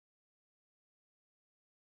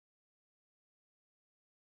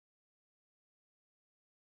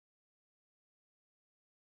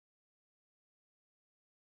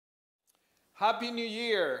Happy New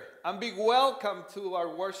Year and big welcome to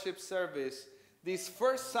our worship service this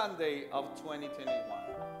first Sunday of 2021.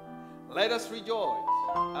 Let us rejoice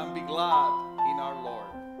and be glad in our Lord.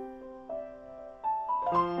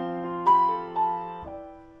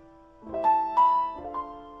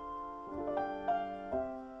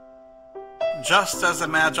 Just as the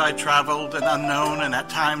Magi traveled an unknown and at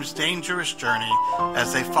times dangerous journey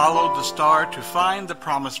as they followed the star to find the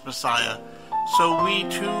promised Messiah, so we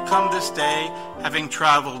too come this day, having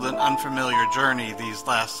traveled an unfamiliar journey these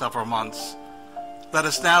last several months. Let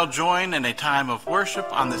us now join in a time of worship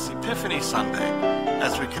on this Epiphany Sunday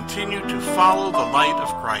as we continue to follow the light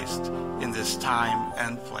of Christ in this time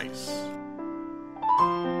and place.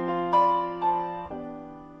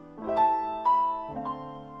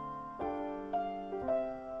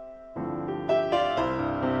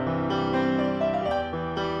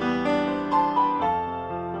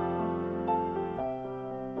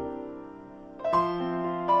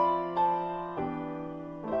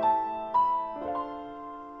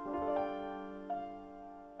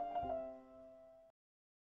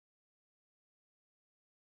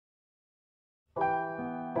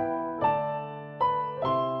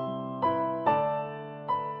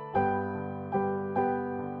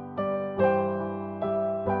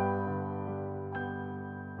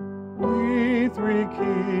 Three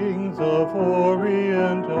kings of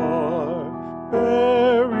Orient are,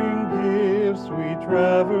 bearing gifts we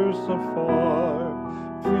traverse afar,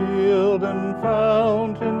 field and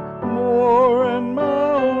fountain, moor and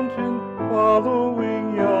mountain,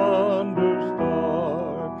 following yonder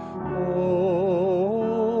star.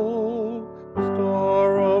 Oh,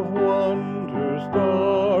 star of wonder,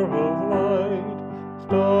 star of light,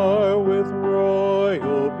 star with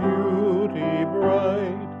royal beauty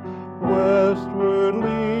bright, westward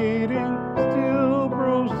leading, still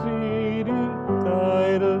proceeding,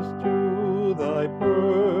 guide us to thy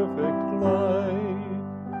perfect light.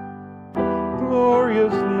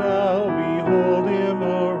 Glorious now, behold him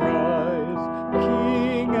arise,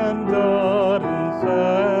 King and God in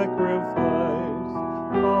sacrifice.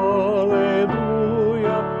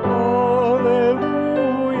 Alleluia,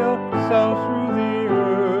 alleluia, sounds through the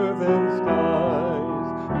earth and skies.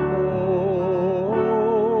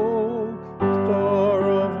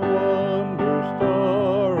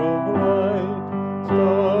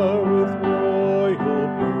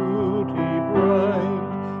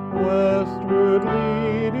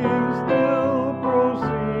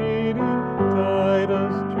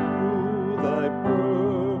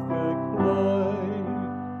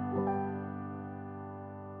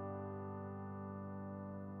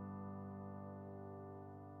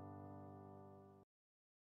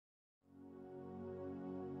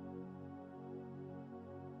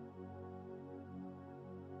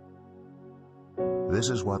 This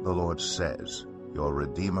is what the Lord says, your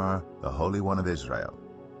Redeemer, the Holy One of Israel.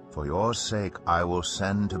 For your sake I will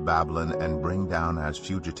send to Babylon and bring down as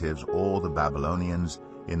fugitives all the Babylonians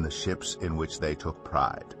in the ships in which they took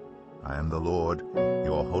pride. I am the Lord,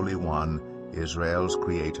 your Holy One, Israel's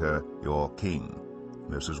Creator, your King.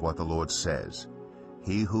 This is what the Lord says.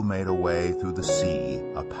 He who made a way through the sea,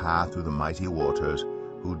 a path through the mighty waters,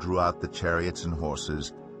 who drew out the chariots and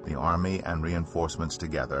horses, the army and reinforcements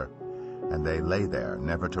together, and they lay there,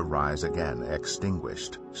 never to rise again,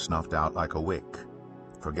 extinguished, snuffed out like a wick.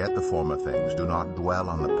 Forget the former things, do not dwell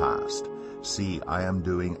on the past. See, I am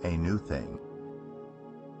doing a new thing.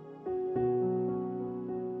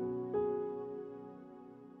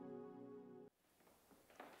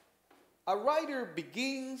 A writer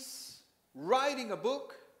begins writing a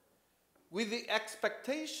book with the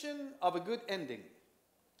expectation of a good ending.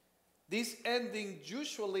 This ending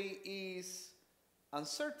usually is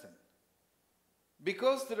uncertain,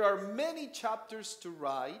 because there are many chapters to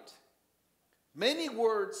write, many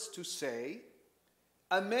words to say,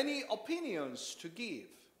 and many opinions to give.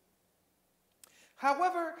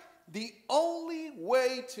 However, the only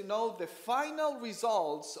way to know the final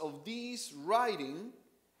results of this writing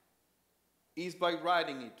is by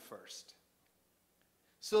writing it first.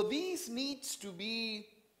 So this needs to be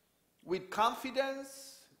with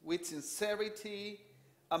confidence, with sincerity,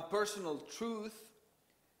 and personal truth,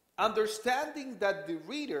 understanding that the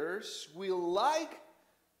readers will like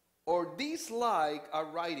or dislike our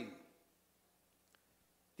writing,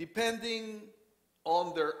 depending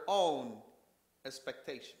on their own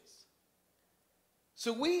expectations.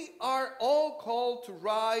 So we are all called to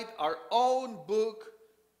write our own book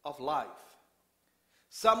of life.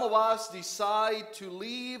 Some of us decide to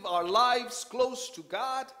live our lives close to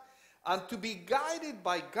God and to be guided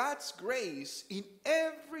by God's grace in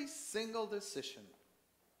every single decision.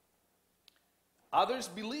 Others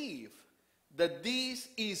believe that this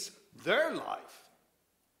is their life.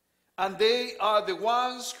 And they are the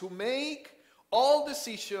ones who make all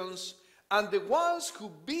decisions and the ones who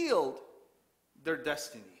build their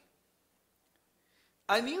destiny.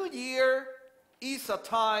 A new year is a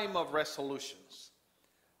time of resolutions,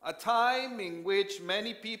 a time in which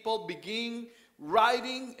many people begin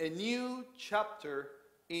writing a new chapter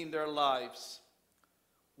in their lives.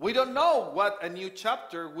 We don't know what a new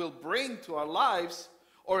chapter will bring to our lives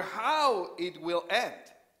or how it will end.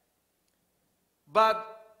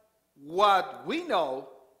 But what we know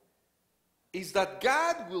is that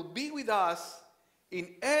God will be with us in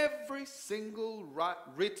every single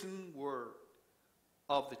written word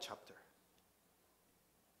of the chapter.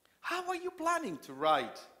 How are you planning to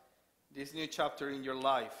write this new chapter in your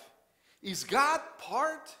life? Is God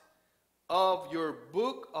part of your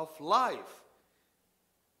book of life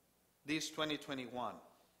this 2021?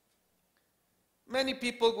 Many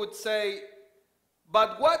people would say,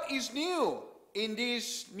 but what is new in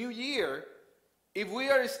this new year if we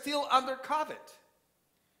are still under COVID?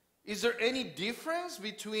 Is there any difference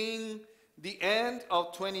between the end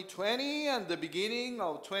of 2020 and the beginning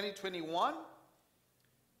of 2021?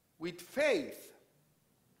 With faith,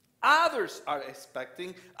 others are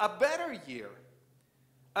expecting a better year,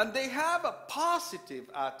 and they have a positive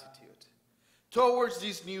attitude towards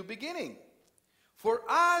this new beginning. For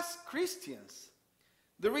us Christians,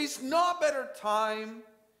 there is no better time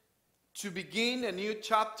to begin a new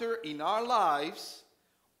chapter in our lives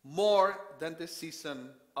more than the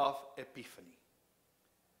season of Epiphany.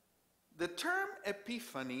 The term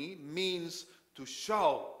Epiphany means to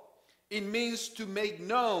show. It means to make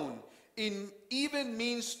known. It even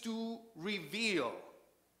means to reveal.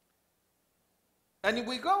 And if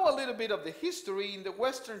we go a little bit of the history in the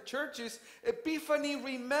Western churches, Epiphany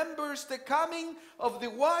remembers the coming of the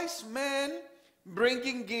wise men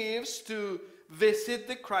bringing gifts to visit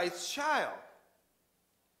the Christ child,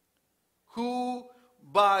 who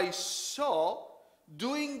by so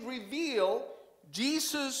doing reveal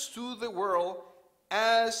Jesus to the world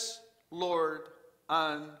as Lord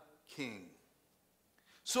and King.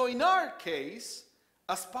 So in our case,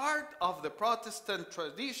 as part of the Protestant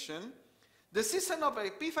tradition, the season of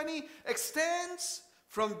Epiphany extends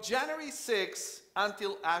from January 6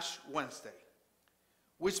 until Ash Wednesday,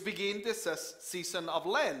 which begins the season of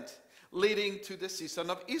Lent, leading to the season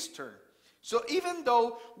of Easter. So even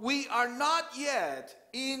though we are not yet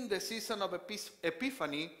in the season of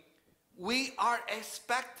Epiphany, we are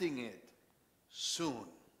expecting it soon.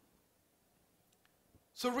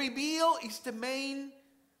 So reveal is the main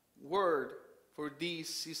word for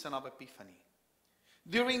this season of Epiphany.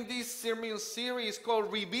 During this sermon series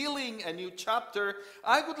called Revealing a New Chapter,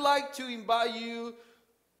 I would like to invite you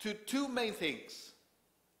to two main things.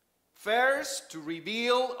 First, to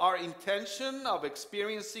reveal our intention of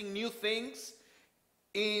experiencing new things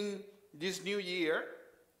in this new year.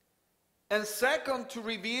 And second, to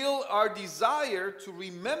reveal our desire to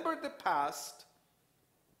remember the past,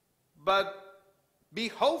 but be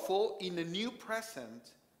hopeful in the new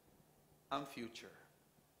present and future.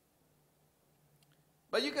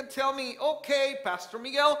 But you can tell me, okay, Pastor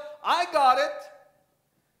Miguel, I got it.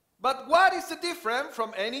 But what is the difference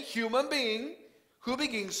from any human being who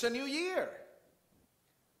begins a new year?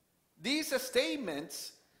 These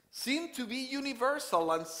statements seem to be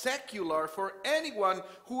universal and secular for anyone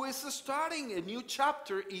who is starting a new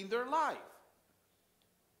chapter in their life.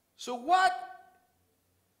 So what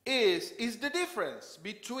is the difference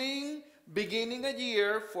between beginning a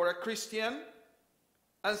year for a Christian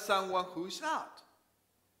and someone who is not?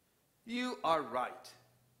 You are right.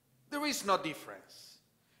 There is no difference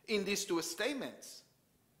in these two statements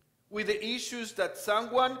with the issues that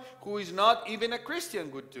someone who is not even a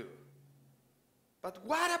Christian would do. But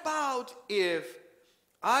what about if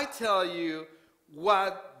I tell you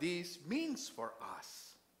what this means for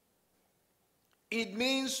us? It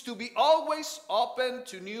means to be always open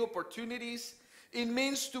to new opportunities. It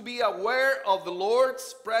means to be aware of the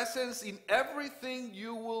Lord's presence in everything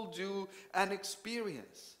you will do and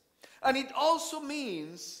experience. And it also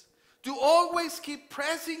means to always keep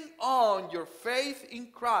pressing on your faith in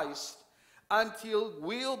Christ until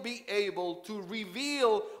we'll be able to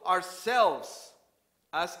reveal ourselves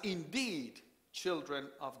as indeed children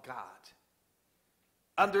of God.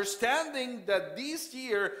 Understanding that this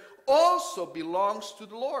year also belongs to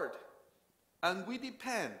the Lord, and we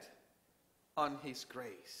depend on His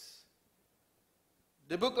grace.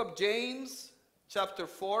 The book of James, chapter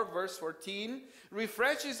 4, verse 14,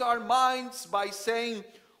 refreshes our minds by saying,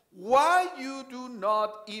 "Why you do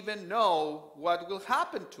not even know what will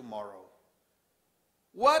happen tomorrow?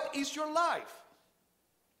 What is your life?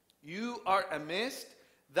 You are a mist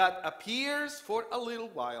that appears for a little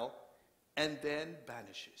while and then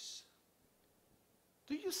vanishes.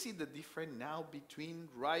 Do you see the difference now between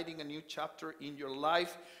writing a new chapter in your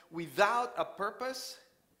life without a purpose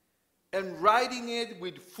and writing it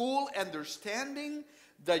with full understanding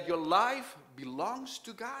that your life belongs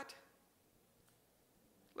to God?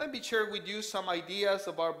 Let me share with you some ideas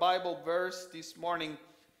of our Bible verse this morning.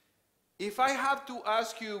 If I have to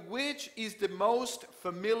ask you which is the most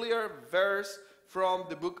familiar verse from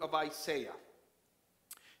the book of Isaiah,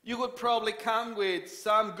 you would probably come with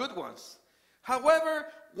some good ones.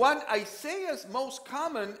 However, one Isaiah's most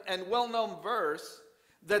common and well-known verse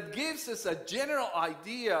that gives us a general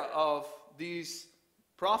idea of this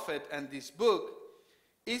prophet and this book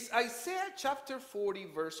is Isaiah chapter 40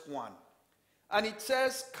 verse 1. And it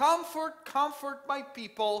says, "Comfort, comfort my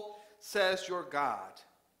people, says your God."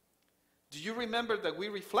 Do you remember that we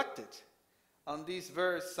reflected on this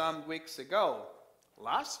verse some weeks ago,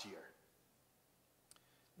 last year?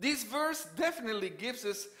 This verse definitely gives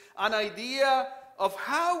us an idea of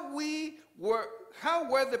how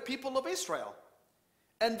were the people of Israel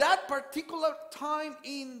and that particular time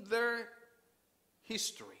in their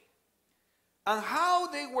history, and how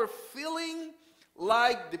they were feeling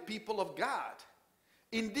like the people of God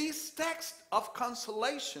in this text of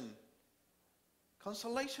consolation.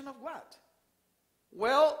 Consolation of what?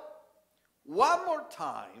 Well, one more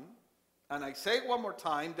time, and I say one more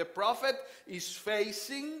time, the prophet is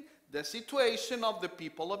facing the situation of the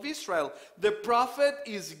people of Israel. The prophet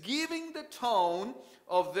is giving the tone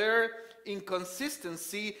of their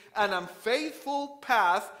inconsistency and unfaithful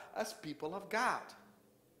path as people of God.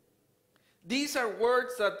 These are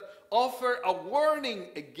words that offer a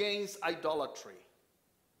warning against idolatry.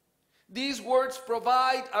 These words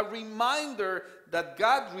provide a reminder that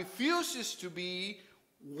God refuses to be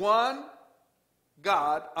one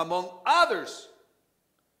God among others.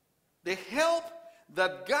 The help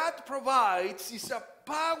that God provides is a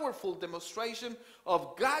powerful demonstration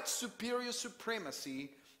of God's superior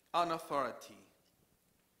supremacy and authority.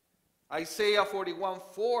 Isaiah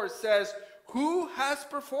 41:4 says, "Who has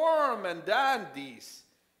performed and done this,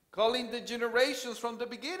 calling the generations from the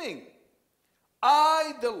beginning?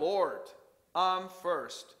 I, the Lord, am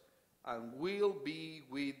first and will be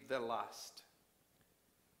with the last."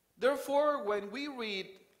 Therefore, when we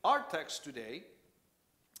read our text today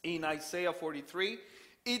in Isaiah 43,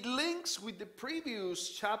 it links with the previous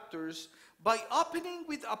chapters by opening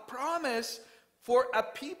with a promise for a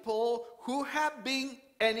people who have been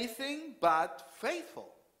anything but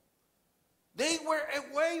faithful. They were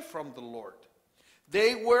away from the Lord.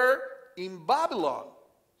 They were in Babylon,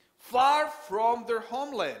 far from their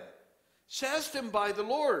homeland, chastened by the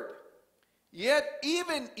Lord. Yet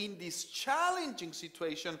even in this challenging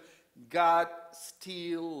situation, God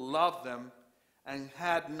still loved them and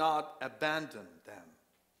had not abandoned them.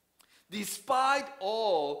 Despite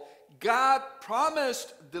all, God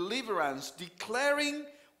promised deliverance, declaring,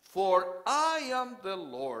 "For I am the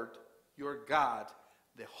Lord, your God,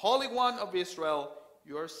 the Holy One of Israel,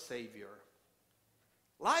 your Savior."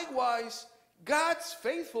 Likewise, God's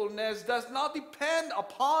faithfulness does not depend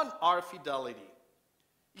upon our fidelity.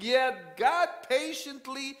 Yet God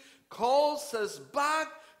patiently calls us back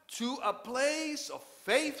to a place of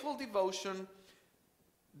faithful devotion,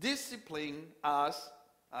 disciplining us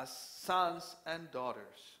as sons and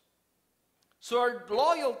daughters. So our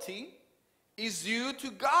loyalty is due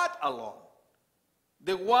to God alone,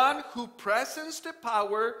 the one who presents the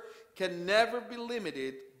power can never be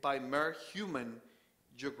limited by mere human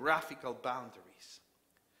geographical boundaries.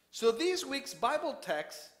 So this week's Bible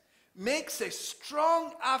text makes a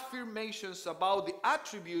strong affirmations about the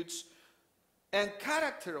attributes and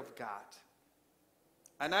character of God.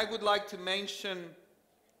 And I would like to mention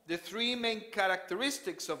the three main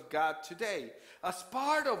characteristics of God today as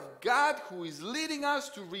part of God who is leading us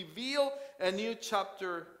to reveal a new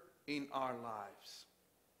chapter in our lives.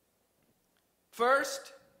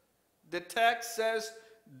 First, the text says,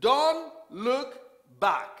 "Don't look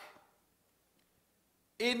back."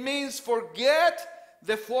 It means forget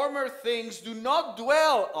the former things. Do not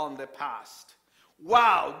dwell on the past.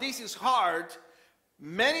 Wow, this is hard.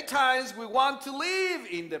 Many times we want to live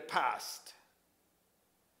in the past.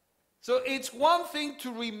 So it's one thing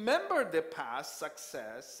to remember the past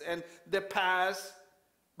success and the past,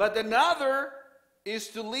 but another is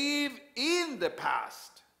to live in the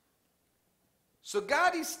past. So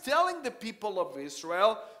God is telling the people of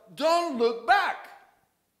Israel, don't look back.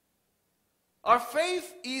 Our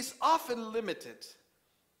faith is often limited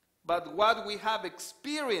by what we have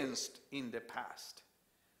experienced in the past.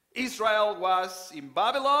 Israel was in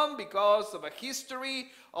Babylon because of a history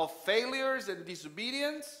of failures and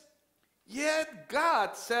disobedience. Yet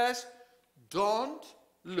God says, don't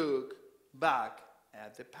look back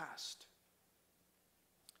at the past.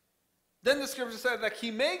 Then the scripture says that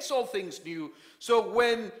he makes all things new. So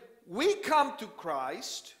when we come to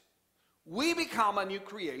Christ, we become a new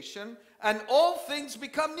creation and all things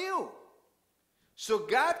become new. So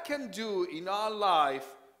God can do in our life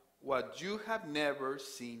what you have never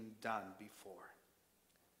seen done before.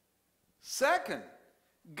 Second,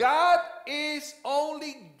 God is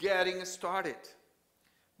only getting started.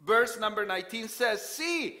 Verse number 19 says,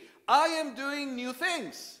 see, I am doing new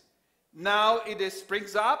things. Now it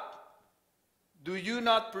springs up. Do you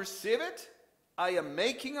not perceive it? I am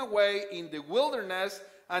making a way in the wilderness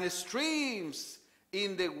and streams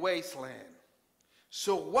in the wasteland.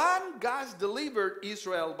 So when God delivered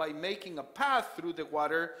Israel by making a path through the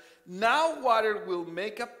water, now water will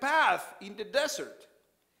make a path in the desert.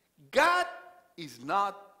 God is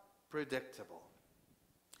not predictable.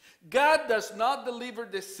 God does not deliver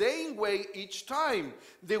the same way each time.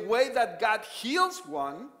 The way that God heals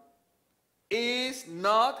one is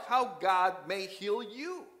not how God may heal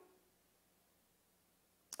you.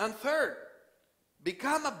 And third,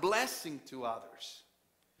 become a blessing to others.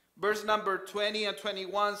 Verse number 20 and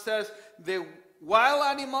 21 says, the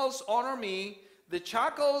wild animals honor me, the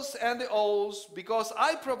jackals and the owls, because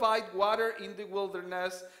I provide water in the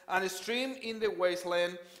wilderness and a stream in the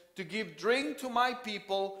wasteland to give drink to my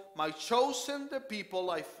people, my chosen, the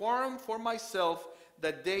people I formed for myself,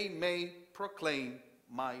 that they may proclaim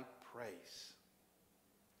my praise.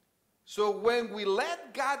 So when we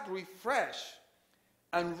let God refresh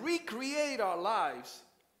and recreate our lives,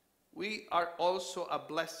 we are also a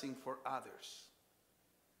blessing for others.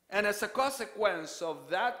 And as a consequence of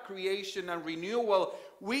that creation and renewal,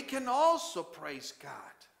 we can also praise God.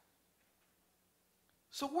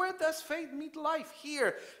 So where does faith meet life?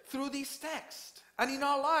 Here, through this text and in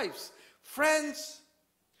our lives. Friends,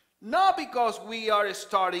 not because we are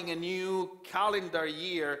starting a new calendar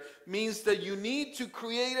year means that you need to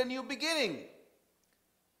create a new beginning.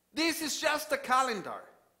 This is just a calendar.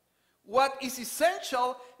 What is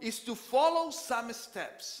essential is to follow some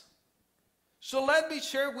steps. So let me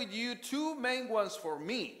share with you two main ones for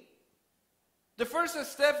me. The first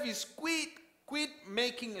step is quit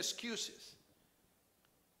making excuses.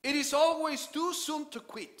 It is always too soon to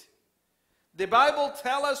quit. The Bible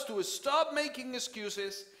tells us to stop making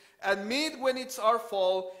excuses, admit when it's our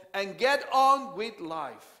fault, and get on with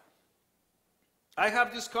life. I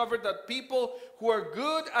have discovered that people who are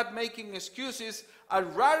good at making excuses are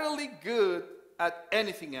rarely good at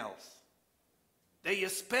anything else. They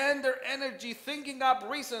spend their energy thinking up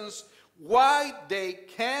reasons why they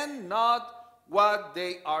cannot what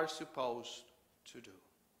they are supposed to do.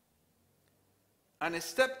 And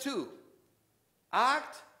step 2,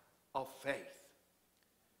 act of faith.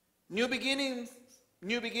 New beginnings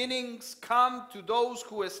come to those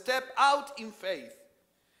who step out in faith.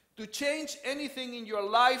 To change anything in your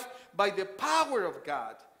life by the power of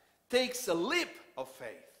God takes a leap of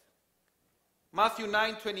faith. Matthew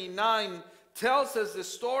 9:29 tells us the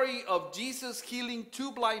story of Jesus healing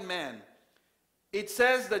 2 blind men. It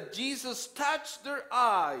says that Jesus touched their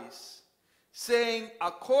eyes, saying,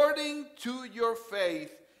 according to your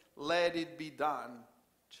faith, let it be done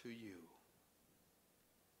to you.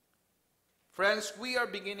 Friends, we are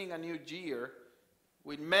beginning a new year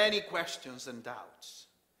with many questions and doubts.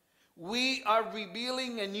 We are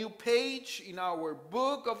revealing a new page in our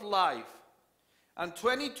book of life. And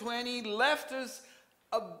 2020 left us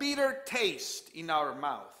a bitter taste in our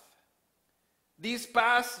mouth. This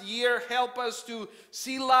past year helped us to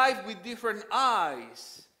see life with different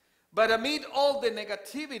eyes. But amid all the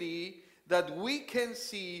negativity that we can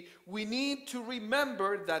see, we need to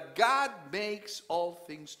remember that God makes all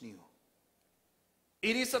things new.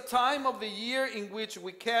 It is a time of the year in which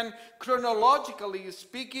we can, chronologically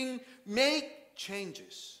speaking, make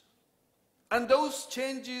changes. And those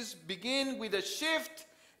changes begin with a shift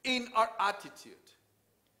in our attitude,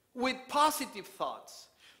 with positive thoughts,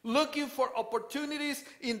 looking for opportunities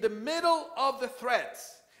in the middle of the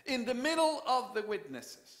threats, in the middle of the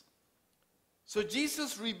witnesses. So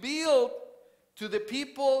Jesus revealed to the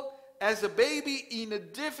people as a baby in a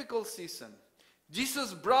difficult season.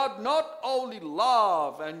 Jesus brought not only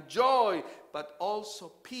love and joy, but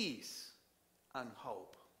also peace and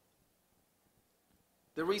hope.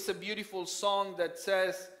 There is a beautiful song that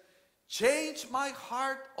says, change my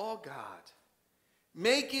heart, O God,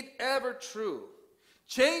 make it ever true.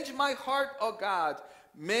 Change my heart, O God,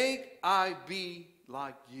 make I be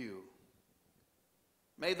like you.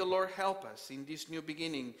 May the Lord help us in this new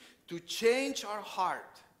beginning to change our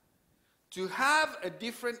heart, to have a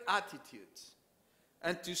different attitude,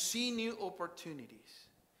 and to see new opportunities.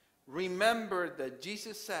 Remember that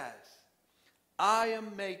Jesus says, I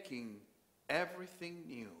am making everything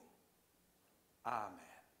new. Amen.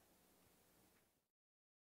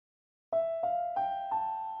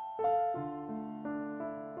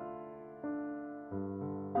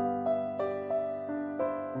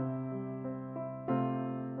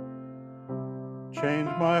 Change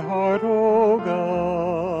my heart, O God,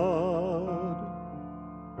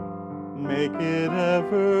 make it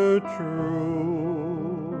ever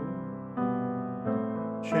true.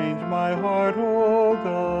 Change my heart, O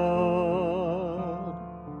God,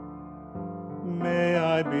 may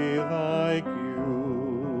I be like you.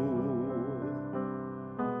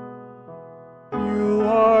 You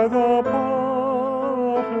are the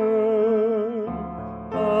potter,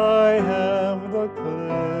 I am the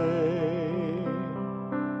clay.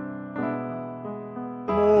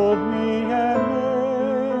 Mold me and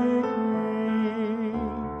make me,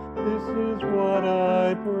 this is what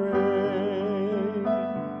I pray.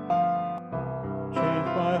 Change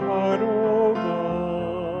my heart, O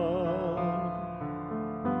God,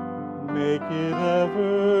 make it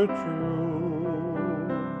ever true.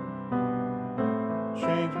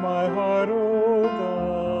 Change my heart, O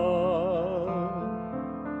God,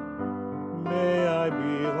 may I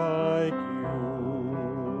be like you.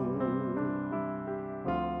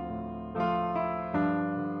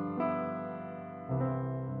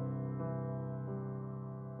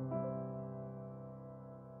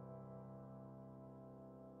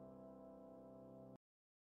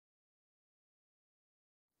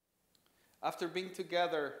 After being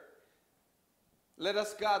together, let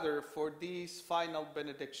us gather for this final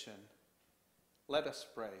benediction. Let us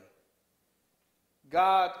pray.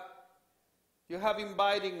 God, you have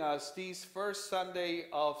invited us this first Sunday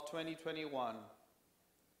of 2021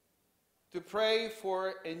 to pray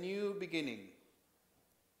for a new beginning.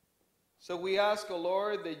 So we ask, O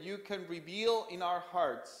Lord, that you can reveal in our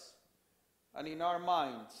hearts and in our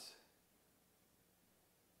minds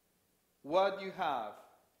what you have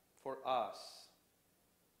for us.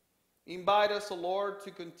 Invite us, O Lord,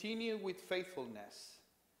 to continue with faithfulness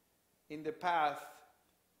in the path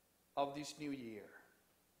of this new year.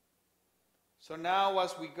 So now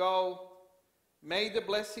as we go, may the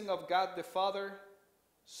blessing of God the Father,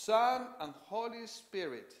 Son, and Holy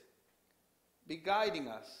Spirit be guiding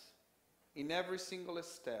us in every single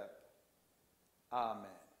step. Amen.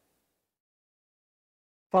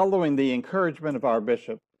 Following the encouragement of our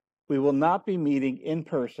bishop, we will not be meeting in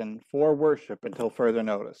person for worship until further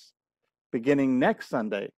notice. Beginning next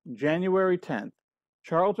Sunday, January 10th,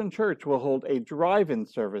 Charlton Church will hold a drive-in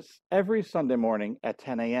service every Sunday morning at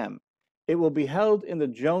 10 a.m. It will be held in the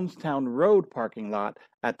Jonestown Road parking lot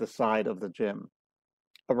at the side of the gym.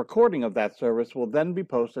 A recording of that service will then be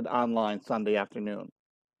posted online Sunday afternoon.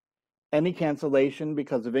 Any cancellation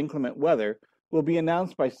because of inclement weather will be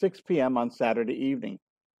announced by 6 p.m. on Saturday evening.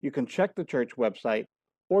 You can check the church website,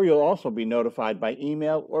 or you'll also be notified by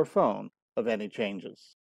email or phone of any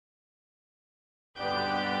changes.